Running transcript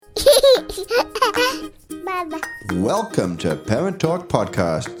Welcome to Parent Talk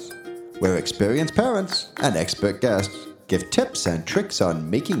Podcasts, where experienced parents and expert guests give tips and tricks on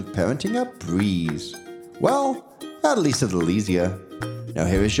making parenting a breeze. Well, at least a little easier. Now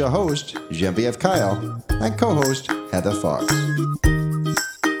here is your host, Genevieve Kyle, and co-host, Heather Fox.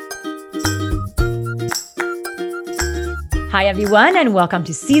 Hi everyone, and welcome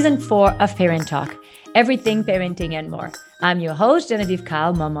to Season 4 of Parent Talk, everything parenting and more. I'm your host, Genevieve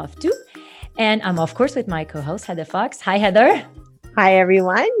Kyle, mom of two, and I'm of course with my co-host, Heather Fox. Hi Heather. Hi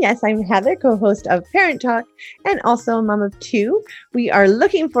everyone. Yes, I'm Heather, co-host of Parent Talk and also a mom of two. We are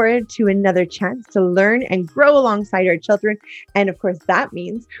looking forward to another chance to learn and grow alongside our children. And of course, that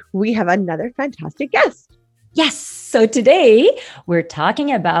means we have another fantastic guest. Yes. So today we're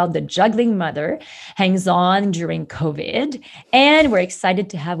talking about the Juggling Mother hangs on during COVID. And we're excited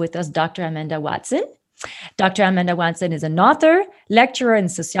to have with us Dr. Amanda Watson. Dr. Amanda Watson is an author, lecturer in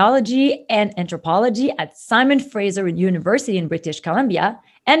sociology and anthropology at Simon Fraser University in British Columbia,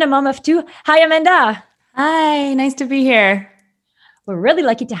 and a mom of two. Hi, Amanda. Hi, nice to be here. We're really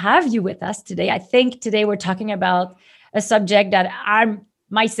lucky to have you with us today. I think today we're talking about a subject that I'm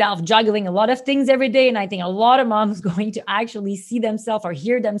myself juggling a lot of things every day. And I think a lot of moms going to actually see themselves or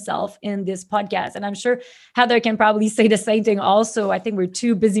hear themselves in this podcast. And I'm sure Heather can probably say the same thing also. I think we're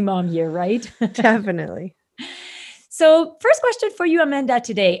two busy mom here, right? Definitely. So first question for you, Amanda,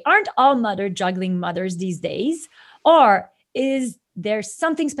 today. Aren't all juggling mothers these days? Or is there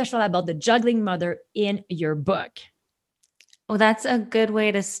something special about the juggling mother in your book? Well, that's a good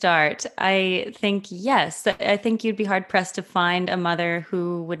way to start. I think, yes, I think you'd be hard pressed to find a mother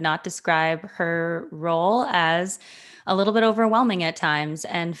who would not describe her role as a little bit overwhelming at times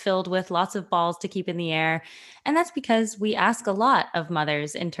and filled with lots of balls to keep in the air. And that's because we ask a lot of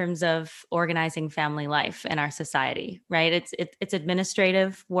mothers in terms of organizing family life in our society, right? It's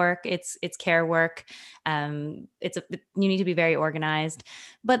administrative work, it's care work. You need to be very organized.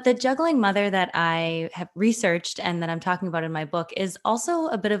 But the juggling mother that I have researched and that I'm talking about in my book is also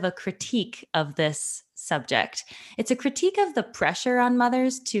a bit of a critique of this subject. It's a critique of the pressure on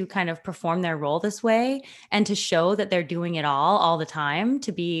mothers to kind of perform their role this way and to show that they're doing it all the time,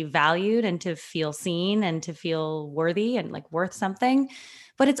 to be valued and to feel seen and to feel worthy and like worth something.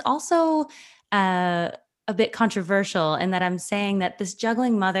 But it's also a bit controversial in that I'm saying that this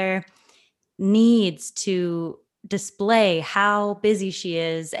juggling mother needs to display how busy she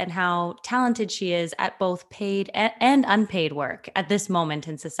is and how talented she is at both paid and unpaid work at this moment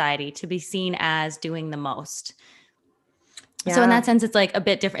in society to be seen as doing the most. Yeah. So in that sense, it's like a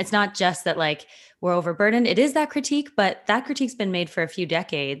bit different. It's not just that like we're overburdened. It is that critique, but that critique's been made for a few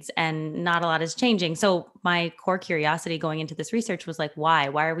decades and not a lot is changing. So my core curiosity going into this research was like, why?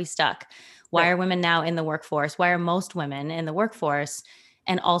 Why are we stuck? Why are women now in the workforce? Why are most women in the workforce?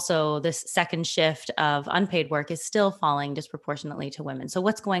 And also this second shift of unpaid work is still falling disproportionately to women. So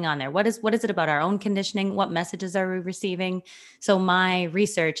what's going on there? What is it about our own conditioning? What messages are we receiving? So my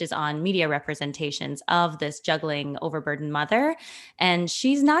research is on media representations of this juggling overburdened mother. And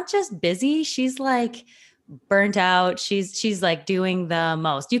she's not just busy, she's like burnt out. She's like doing the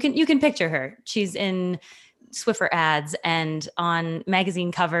most. You can picture her. She's in Swiffer ads and on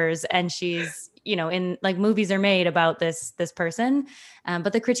magazine covers, and she's, in like movies are made about this person.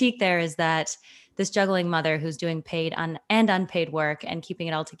 But the critique there is that this juggling mother who's doing paid and unpaid work and keeping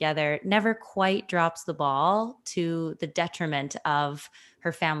it all together never quite drops the ball to the detriment of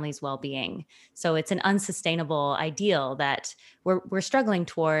her family's well-being. So it's an unsustainable ideal that we're struggling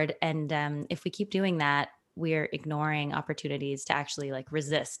toward. And if we keep doing that, we're ignoring opportunities to actually like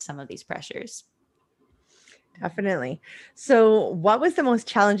resist some of these pressures. Definitely. So what was the most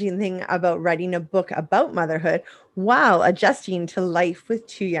challenging thing about writing a book about motherhood while adjusting to life with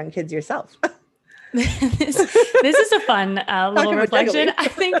two young kids yourself? This is a fun little reflection.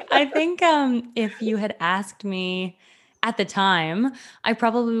 I think if you had asked me at the time, I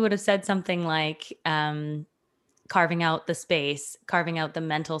probably would have said something like carving out the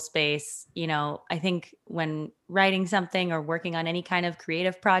mental space. I think when writing something or working on any kind of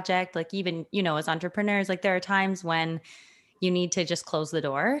creative project, like even, as entrepreneurs, like there are times when you need to just close the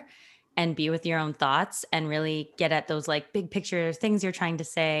door and be with your own thoughts and really get at those like big picture things you're trying to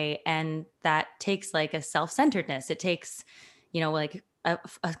say. And that takes like a self-centeredness. It takes, like a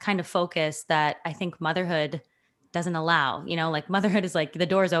kind of focus that I think motherhood doesn't allow. Like motherhood is like the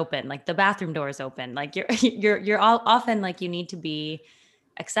door's open, like the bathroom door is open, like you're all often like you need to be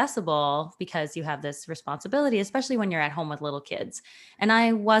accessible because you have this responsibility, especially when you're at home with little kids. And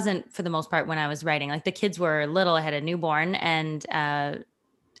I wasn't, for the most part, when I was writing, like the kids were little. I had a newborn and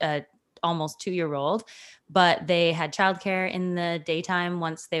almost 2-year-old, but they had childcare in the daytime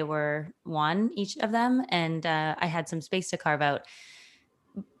once they were one, each of them. And I had some space to carve out.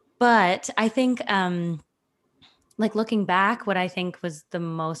 But I think, like looking back, what I think was the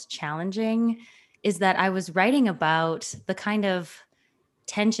most challenging is that I was writing about the kind of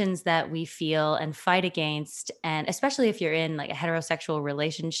tensions that we feel and fight against. And especially if you're in like a heterosexual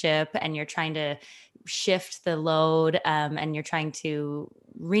relationship and you're trying to shift the load, and you're trying to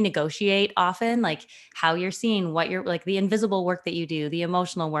renegotiate often, like how you're seeing, what you're like, the invisible work that you do, the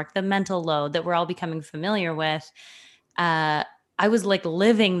emotional work, the mental load that we're all becoming familiar with. I was like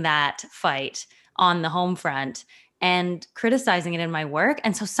living that fight on the home front and criticizing it in my work.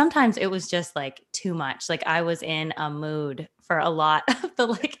 And so sometimes it was just like too much. Like I was in a mood for a lot of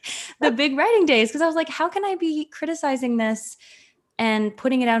the big writing days, because I was like, how can I be criticizing this and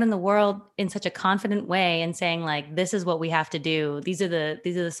putting it out in the world in such a confident way and saying like, this is what we have to do. These are the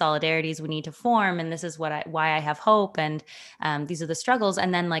solidarities we need to form. And this is why I have hope. And these are the struggles.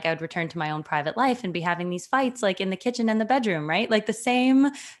 And then like I would return to my own private life and be having these fights like in the kitchen and the bedroom, right? Like the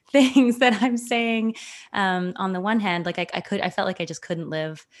same things that I'm saying on the one hand, like I felt like I just couldn't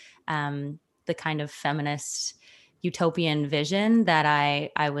live the kind of feminist utopian vision that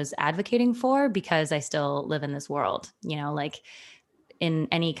I was advocating for, because I still live in this world, like in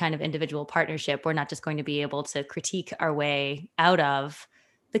any kind of individual partnership, we're not just going to be able to critique our way out of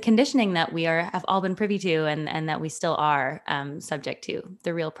the conditioning that we have all been privy to, and that we still are subject to,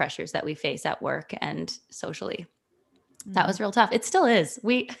 the real pressures that we face at work and socially. That was real tough. It still is.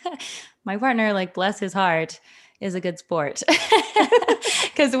 My partner, like bless his heart, is a good sport,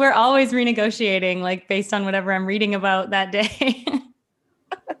 because we're always renegotiating, like based on whatever I'm reading about that day.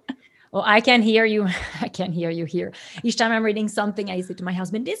 Well, I can hear you. I can hear you here. Each time I'm reading something, I say to my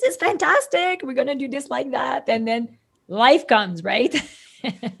husband, this is fantastic. We're going to do this like that. And then life comes, right?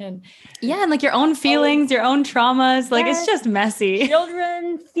 And like your own feelings, your own traumas, like it's just messy.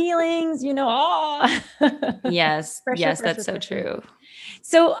 Children, feelings, Yes. Pressure, That's so pressure. true.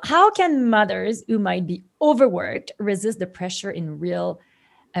 So how can mothers who might be overworked resist the pressure in real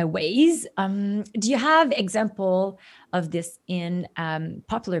ways? Do you have example of this in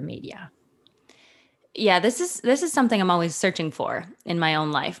popular media? Yeah, this is something I'm always searching for in my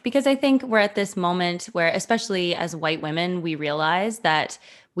own life, because I think we're at this moment where, especially as white women, we realize that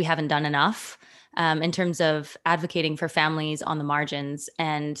we haven't done enough in terms of advocating for families on the margins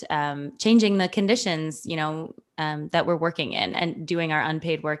and changing the conditions, that we're working in and doing our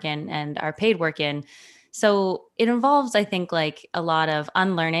unpaid work in and our paid work in. So it involves, I think, like a lot of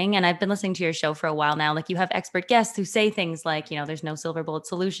unlearning. And I've been listening to your show for a while now. Like you have expert guests who say things like, there's no silver bullet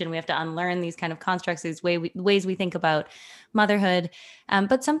solution. We have to unlearn these kind of constructs, these ways we think about motherhood.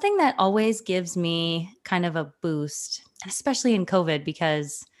 But something that always gives me kind of a boost, especially in COVID,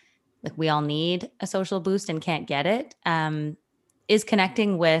 because like we all need a social boost and can't get it, is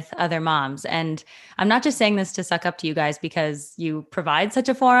connecting with other moms. And I'm not just saying this to suck up to you guys because you provide such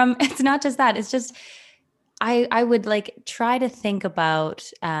a forum. It's not just that. It's just, I would like try to think about,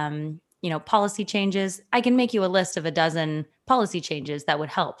 policy changes. I can make you a list of a dozen policy changes that would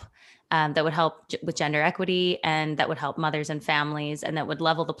help with gender equity, and that would help mothers and families, and that would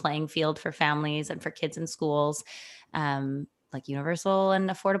level the playing field for families and for kids in schools, like universal and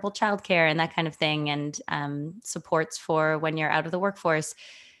affordable childcare and that kind of thing, and supports for when you're out of the workforce.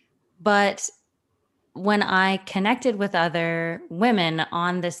 But when I connected with other women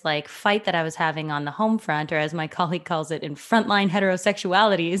on this like fight that I was having on the home front, or as my colleague calls it, in frontline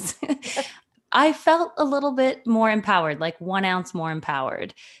heterosexualities, I felt a little bit more empowered, like 1 ounce more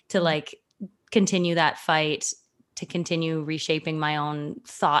empowered to like continue that fight, to continue reshaping my own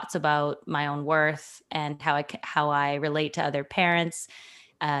thoughts about my own worth and how I relate to other parents.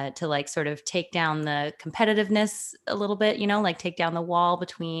 To like sort of take down the competitiveness a little bit, like take down the wall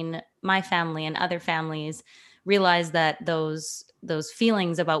between my family and other families, realize that those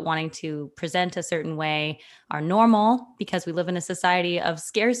feelings about wanting to present a certain way are normal because we live in a society of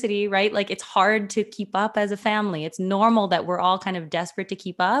scarcity, right? Like it's hard to keep up as a family. It's normal that we're all kind of desperate to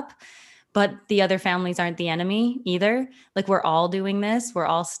keep up, but the other families aren't the enemy either. Like we're all doing this. We're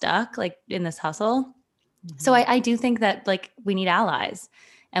all stuck like in this hustle. Mm-hmm. So I do think that like we need allies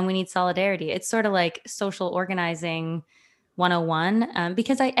and we need solidarity. It's sort of like social organizing 101.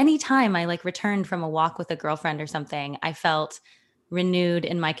 Because anytime I like returned from a walk with a girlfriend or something, I felt renewed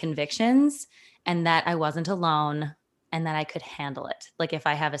in my convictions and that I wasn't alone and that I could handle it. Like if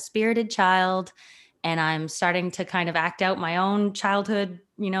I have a spirited child and I'm starting to kind of act out my own childhood,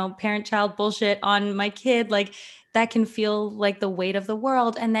 parent-child bullshit on my kid, like that can feel like the weight of the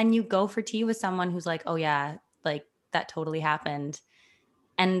world. And then you go for tea with someone who's like, oh yeah, like that totally happened.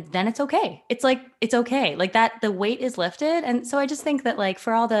 And then it's okay. It's like, it's okay. Like that, the weight is lifted. And so I just think that like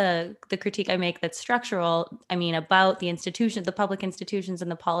for all the critique I make that's structural, I mean, about the institution, the public institutions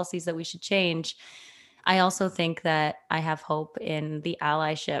and the policies that we should change, I also think that I have hope in the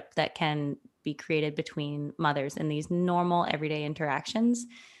allyship that can be created between mothers in these normal everyday interactions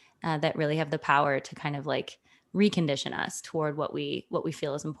that really have the power to kind of like recondition us toward what we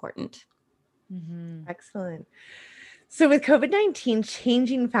feel is important. Excellent. So, with COVID-19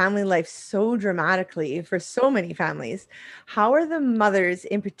 changing family life so dramatically for so many families, how are the mothers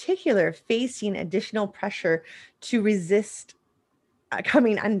in particular facing additional pressure to resist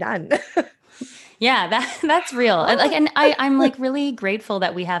coming undone? Yeah, that's real. And I'm like really grateful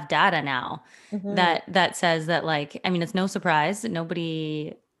that we have data now Mhm. that says that, like, I mean, it's no surprise that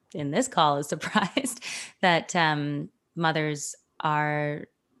nobody in this call is surprised that mothers are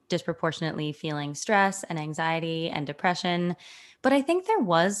disproportionately feeling stress and anxiety and depression. But I think there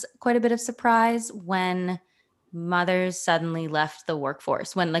was quite a bit of surprise when mothers suddenly left the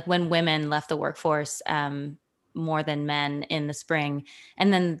workforce, when women left the workforce more than men in the spring.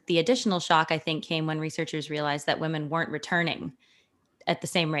 And then the additional shock, I think, came when researchers realized that women weren't returning at the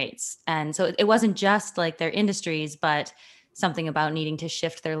same rates. And so it wasn't just like their industries, but something about needing to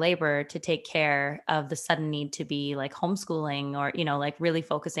shift their labor to take care of the sudden need to be like homeschooling or, you know, like really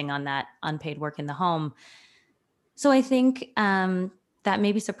focusing on that unpaid work in the home. So I think that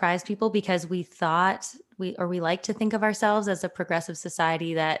maybe surprised people because we thought we like to think of ourselves as a progressive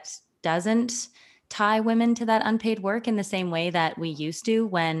society that doesn't tie women to that unpaid work in the same way that we used to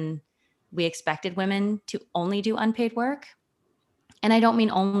when we expected women to only do unpaid work. And I don't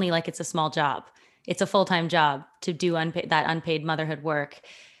mean only like it's a small job. It's a full-time job to do that unpaid motherhood work.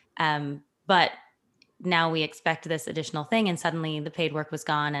 But now we expect this additional thing, and suddenly the paid work was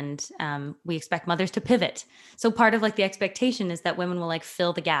gone, and we expect mothers to pivot. So part of like the expectation is that women will like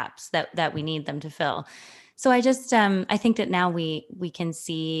fill the gaps that we need them to fill. So I just I think that now we can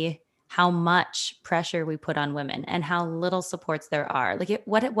see how much pressure we put on women and how little supports there are. Like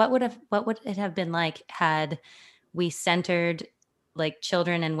what would it have been like had we centered like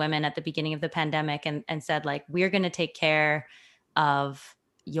children and women at the beginning of the pandemic and said like, we're going to take care of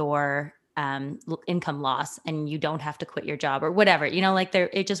your income loss and you don't have to quit your job or whatever, you know, like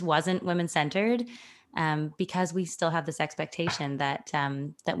it just wasn't women centered because we still have this expectation that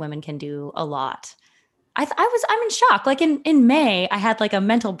that women can do a lot. I'm in shock. Like in May, I had like a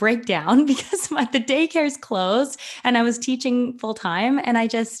mental breakdown because the daycare's closed and I was teaching full time. And I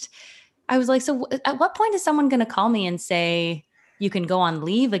was like, so at what point is someone going to call me and say, you can go on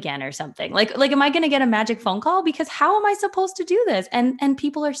leave again or something? Like, am I going to get a magic phone call? Because how am I supposed to do this? And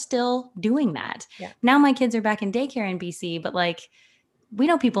people are still doing that. Yeah. Now my kids are back in daycare in BC, but like, we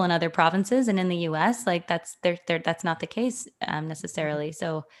know people in other provinces and in the US, like that's not the case necessarily.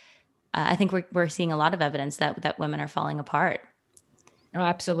 So I think we're seeing a lot of evidence that women are falling apart. Oh,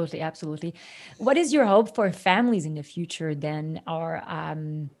 absolutely, absolutely. What is your hope for families in the future then, or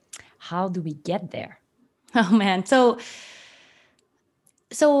how do we get there? Oh man, so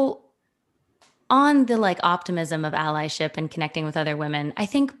on the like optimism of allyship and connecting with other women, I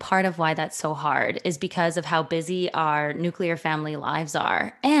think part of why that's so hard is because of how busy our nuclear family lives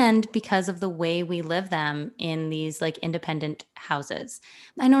are and because of the way we live them in these like independent houses.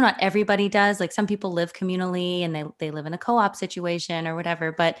 I know not everybody does, like some people live communally and they live in a co-op situation or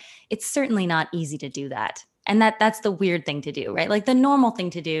whatever, but it's certainly not easy to do that. And that's the weird thing to do, right? Like the normal thing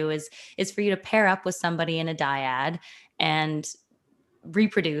to do is for you to pair up with somebody in a dyad and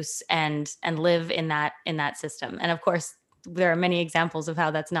reproduce and live in that system. And of course, there are many examples of how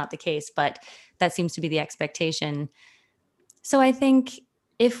that's not the case, but that seems to be the expectation. So I think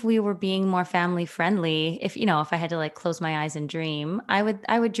if we were being more family friendly, if I had to like close my eyes and dream, I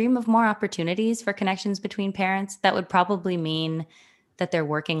would dream of more opportunities for connections between parents. That would probably mean that they're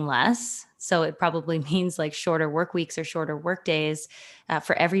working less. So it probably means like shorter work weeks or shorter work days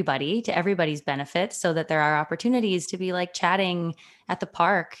for everybody, to everybody's benefit, so that there are opportunities to be like chatting at the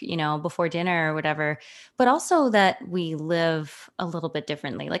park, before dinner or whatever, but also that we live a little bit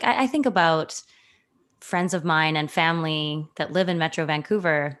differently. Like I think about friends of mine and family that live in Metro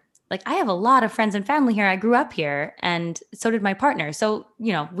Vancouver. Like I have a lot of friends and family here. I grew up here and so did my partner. So,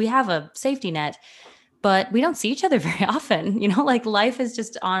 we have a safety net, but we don't see each other very often. Like life is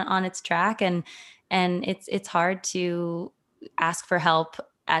just on its track and it's hard to ask for help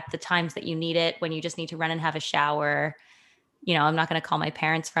at the times that you need it, when you just need to run and have a shower. I'm not going to call my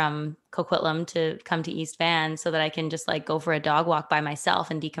parents from Coquitlam to come to East Van so that I can just like go for a dog walk by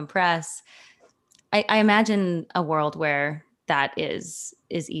myself and decompress. I imagine a world where that is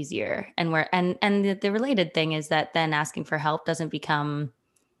easier, and the related thing is that then asking for help doesn't become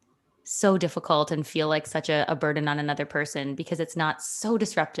so difficult and feel like such a burden on another person because it's not so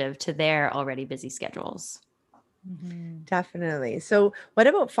disruptive to their already busy schedules. Definitely. So, what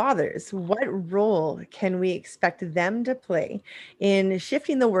about fathers? What role can we expect them to play in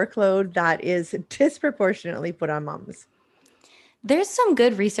shifting the workload that is disproportionately put on moms? There's some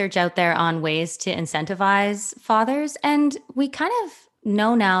good research out there on ways to incentivize fathers. And we kind of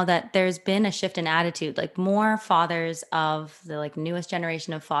know now that there's been a shift in attitude. Like more fathers of the like newest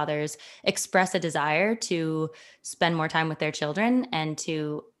generation of fathers express a desire to spend more time with their children and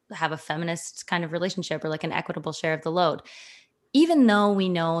to have a feminist kind of relationship or like an equitable share of the load. Even though we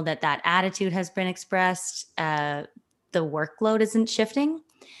know that that attitude has been expressed, the workload isn't shifting.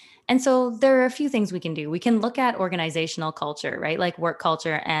 And so there are a few things we can do. We can look at organizational culture, right? Like work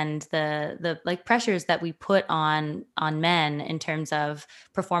culture and the like pressures that we put on men in terms of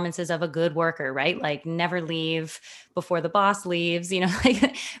performances of a good worker, right? Like never leave before the boss leaves,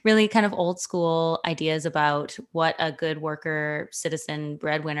 like really kind of old school ideas about what a good worker, citizen,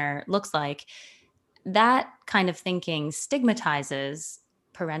 breadwinner looks like. That kind of thinking stigmatizes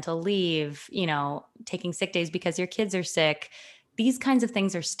parental leave, taking sick days because your kids are sick. These kinds of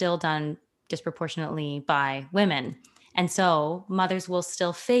things are still done disproportionately by women. And so mothers will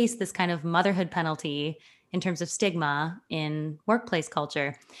still face this kind of motherhood penalty in terms of stigma in workplace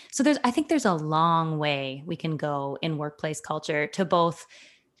culture. So I think there's a long way we can go in workplace culture to both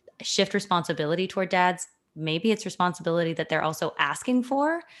shift responsibility toward dads. Maybe it's responsibility that they're also asking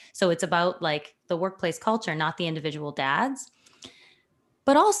for. So it's about like the workplace culture, not the individual dads.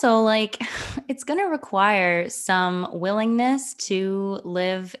 But also, like, it's going to require some willingness to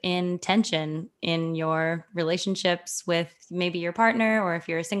live in tension in your relationships with maybe your partner, or if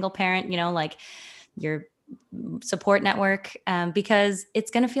you're a single parent, like your support network, because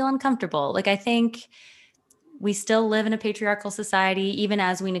it's going to feel uncomfortable. Like, I think we still live in a patriarchal society. Even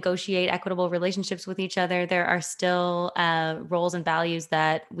as we negotiate equitable relationships with each other, there are still roles and values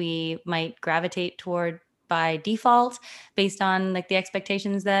that we might gravitate toward by default based on like the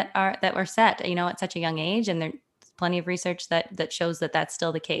expectations that were set, at such a young age. And there's plenty of research that shows that that's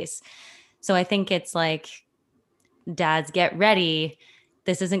still the case. So I think it's like, dads, get ready.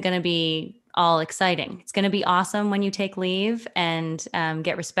 This isn't going to be all exciting. It's going to be awesome when you take leave and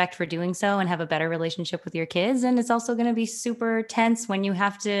get respect for doing so and have a better relationship with your kids. And it's also going to be super tense when you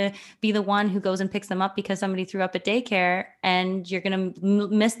have to be the one who goes and picks them up because somebody threw up at daycare, and you're going to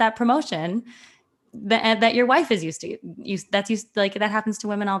miss that promotion that your wife is used to. Like that happens to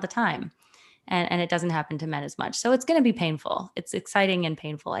women all the time. And it doesn't happen to men as much. So it's going to be painful. It's exciting and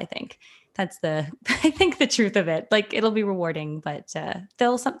painful, I think. That's I think the truth of it. Like it'll be rewarding, but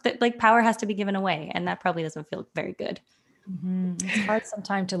something like power has to be given away. And that probably doesn't feel very good. It's hard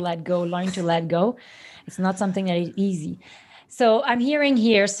sometimes to let go, learn to let go. It's not something that is easy. So I'm hearing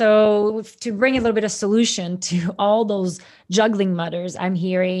here, so to bring a little bit of solution to all those juggling mothers, I'm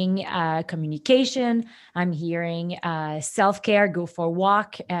hearing communication, I'm hearing self-care, go for a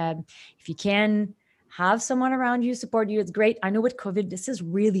walk. If you can have someone around you, support you, it's great. I know with COVID, this is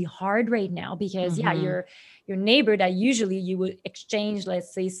really hard right now because your neighbor that usually you would exchange,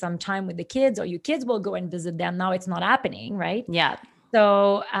 let's say, some time with the kids, or your kids will go and visit them. Now it's not happening, right? Yeah.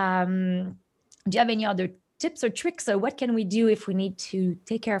 So do you have any other tips or tricks, or what can we do if we need to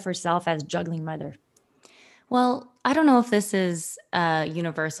take care of ourselves as juggling mother? Well, I don't know if this is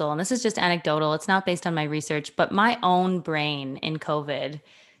universal, and this is just anecdotal. It's not based on my research, but my own brain in COVID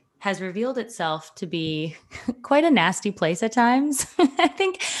has revealed itself to be quite a nasty place at times. I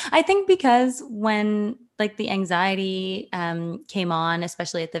think because when like the anxiety came on,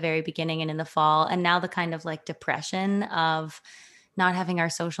 especially at the very beginning and in the fall, and now the kind of like depression of not having our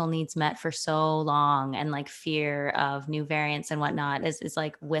social needs met for so long, and like fear of new variants and whatnot is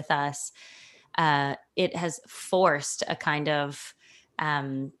like with us. It has forced a kind of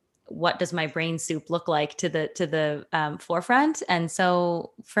what does my brain soup look like to the forefront. And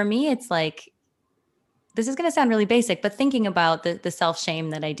so for me, it's like, this is going to sound really basic, but thinking about the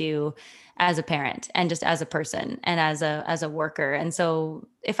self-shame that I do as a parent and just as a person and as a worker. And so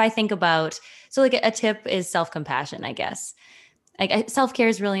if I think about, so like a tip is self-compassion, I guess. Like self-care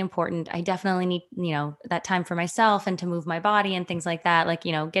is really important. I definitely need, that time for myself and to move my body and things like that. Like,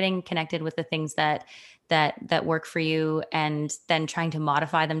 getting connected with the things that work for you, and then trying to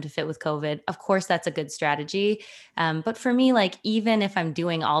modify them to fit with COVID. Of course, that's a good strategy. But for me, like, even if I'm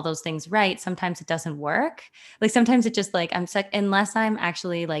doing all those things right, sometimes it doesn't work. Like sometimes it just like, I'm sick unless I'm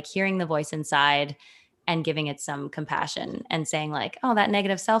actually like hearing the voice inside and giving it some compassion and saying like, oh, that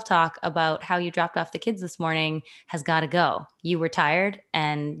negative self-talk about how you dropped off the kids this morning has got to go. You were tired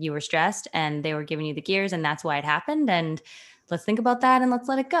and you were stressed and they were giving you the gears, and that's why it happened. And let's think about that and let's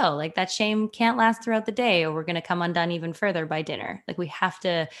let it go. Like that shame can't last throughout the day, or we're going to come undone even further by dinner. Like we have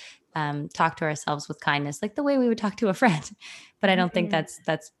to talk to ourselves with kindness, like the way we would talk to a friend. But I don't think that's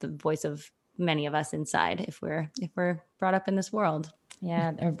the voice of many of us inside if we're brought up in this world.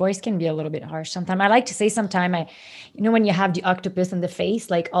 Yeah, our voice can be a little bit harsh sometimes. I like to say sometimes, when you have the octopus in the face,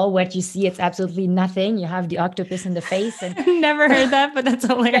 like all what you see, it's absolutely nothing. You have the octopus in the face. And never heard that, but that's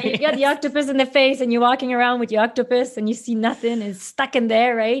hilarious. You got the octopus in the face and you're walking around with the octopus and you see nothing. It's stuck in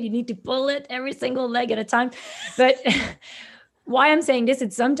there, right? You need to pull it every single leg at a time. But why I'm saying this,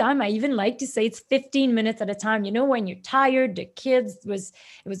 it's sometimes I even like to say it's 15 minutes at a time. When you're tired, the kids it was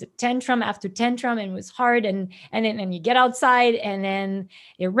a tantrum after tantrum and it was hard. And then you get outside and then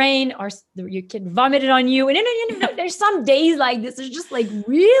it rained or your kid vomited on you. And then there's some days like this. It's just like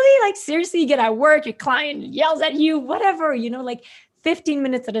really like seriously, you get at work, your client yells at you, whatever, like 15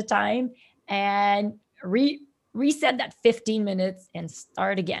 minutes at a time and reset that 15 minutes and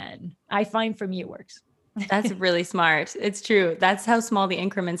start again. I find for me, it works. That's really smart. It's true. That's how small the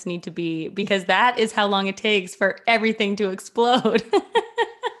increments need to be, because that is how long it takes for everything to explode.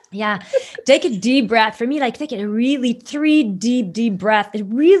 Yeah. Take a deep breath. For me, like take a really 3 deep breath. It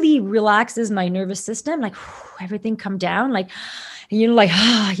really relaxes my nervous system. Like everything come down. Like,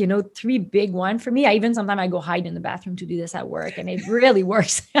 3 big one for me. Sometimes I go hide in the bathroom to do this at work and it really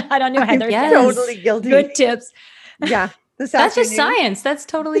works. I don't know, Heather. I'm totally guilty. Good tips. Yeah. That's just science. That's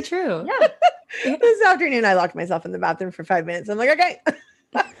totally true. Yeah. This afternoon, I locked myself in the bathroom for 5 minutes. I'm like, okay.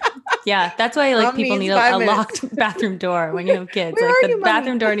 Yeah, that's why like people need a locked bathroom door when you have kids. Like the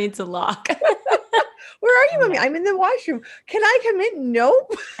bathroom door needs a lock. Where are you, Mommy? I'm in the washroom. Can I come in?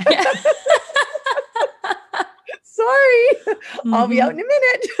 Nope. Sorry. I'll be out in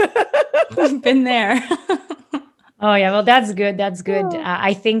a minute. Been there. Oh yeah, well that's good. That's good.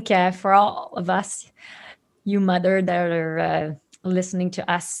 I think for all of us, you mother that are listening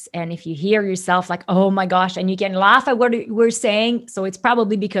to us, and if you hear yourself like, oh my gosh, and you can laugh at what we're saying, so it's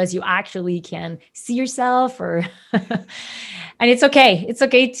probably because you actually can see yourself and it's okay. It's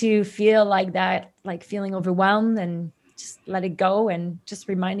okay to feel like that, like feeling overwhelmed, and just let it go and just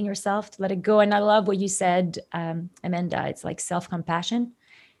reminding yourself to let it go. And I love what you said, Amanda, it's like self-compassion.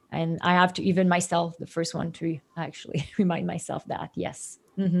 And I have to, even myself, the first one to actually remind myself that, yes.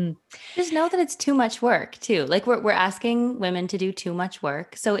 Mm-hmm. Just know that it's too much work too. Like we're asking women to do too much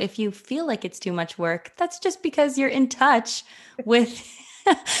work. So if you feel like it's too much work, that's just because you're in touch with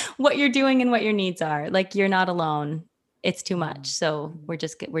what you're doing and what your needs are. Like you're not alone. It's too much. So we're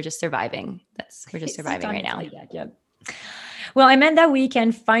just surviving. We're just surviving right now. Like that, yeah. Well, Amanda, we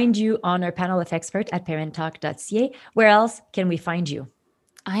can find you on our panel of experts at parenttalk.ca. Where else can we find you?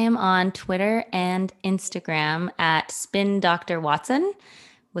 I am on Twitter and Instagram at SpinDrWatson,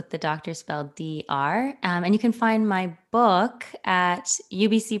 with the doctor spelled DR. And you can find my book at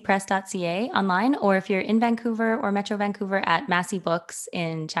ubcpress.ca online, or if you're in Vancouver or Metro Vancouver, at Massey Books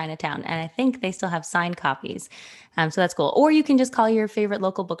in Chinatown. And I think they still have signed copies. So that's cool. Or you can just call your favorite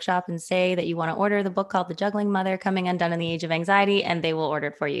local bookshop and say that you want to order the book called The Juggling Mother, Coming Undone in the Age of Anxiety, and they will order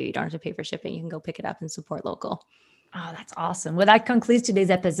it for you. You don't have to pay for shipping. You can go pick it up and support local. Oh, that's awesome. Well, that concludes today's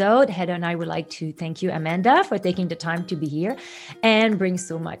episode. Heather and I would like to thank you, Amanda, for taking the time to be here and bring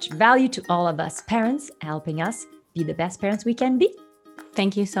so much value to all of us parents, helping us be the best parents we can be.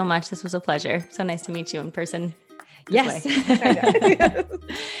 Thank you so much. This was a pleasure. So nice to meet you in person. Yes.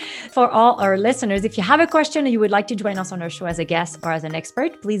 For all our listeners, if you have a question or you would like to join us on our show as a guest or as an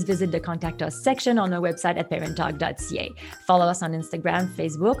expert, please visit the Contact Us section on our website at parenttalk.ca. Follow us on Instagram,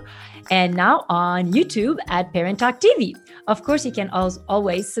 Facebook, and now on YouTube at Parent Talk TV. Of course, you can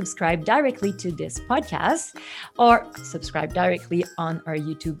always subscribe directly to this podcast or subscribe directly on our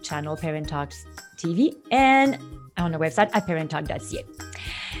YouTube channel, Parent Talk TV, and on our website at parenttalk.ca.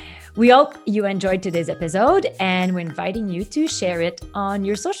 We hope you enjoyed today's episode, and we're inviting you to share it on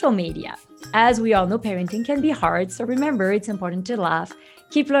your social media. As we all know, parenting can be hard, so remember, it's important to laugh,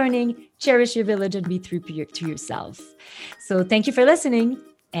 keep learning, cherish your village, and be true to yourself. So thank you for listening,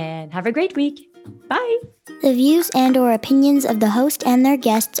 and have a great week. Bye. The views and/or opinions of the host and their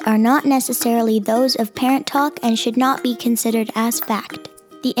guests are not necessarily those of Parent Talk and should not be considered as fact.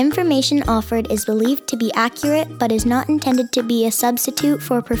 The information offered is believed to be accurate but is not intended to be a substitute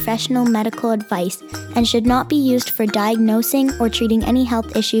for professional medical advice and should not be used for diagnosing or treating any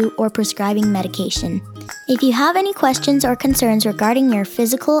health issue or prescribing medication. If you have any questions or concerns regarding your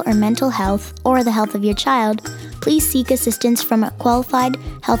physical or mental health or the health of your child, please seek assistance from a qualified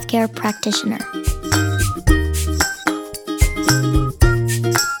healthcare practitioner.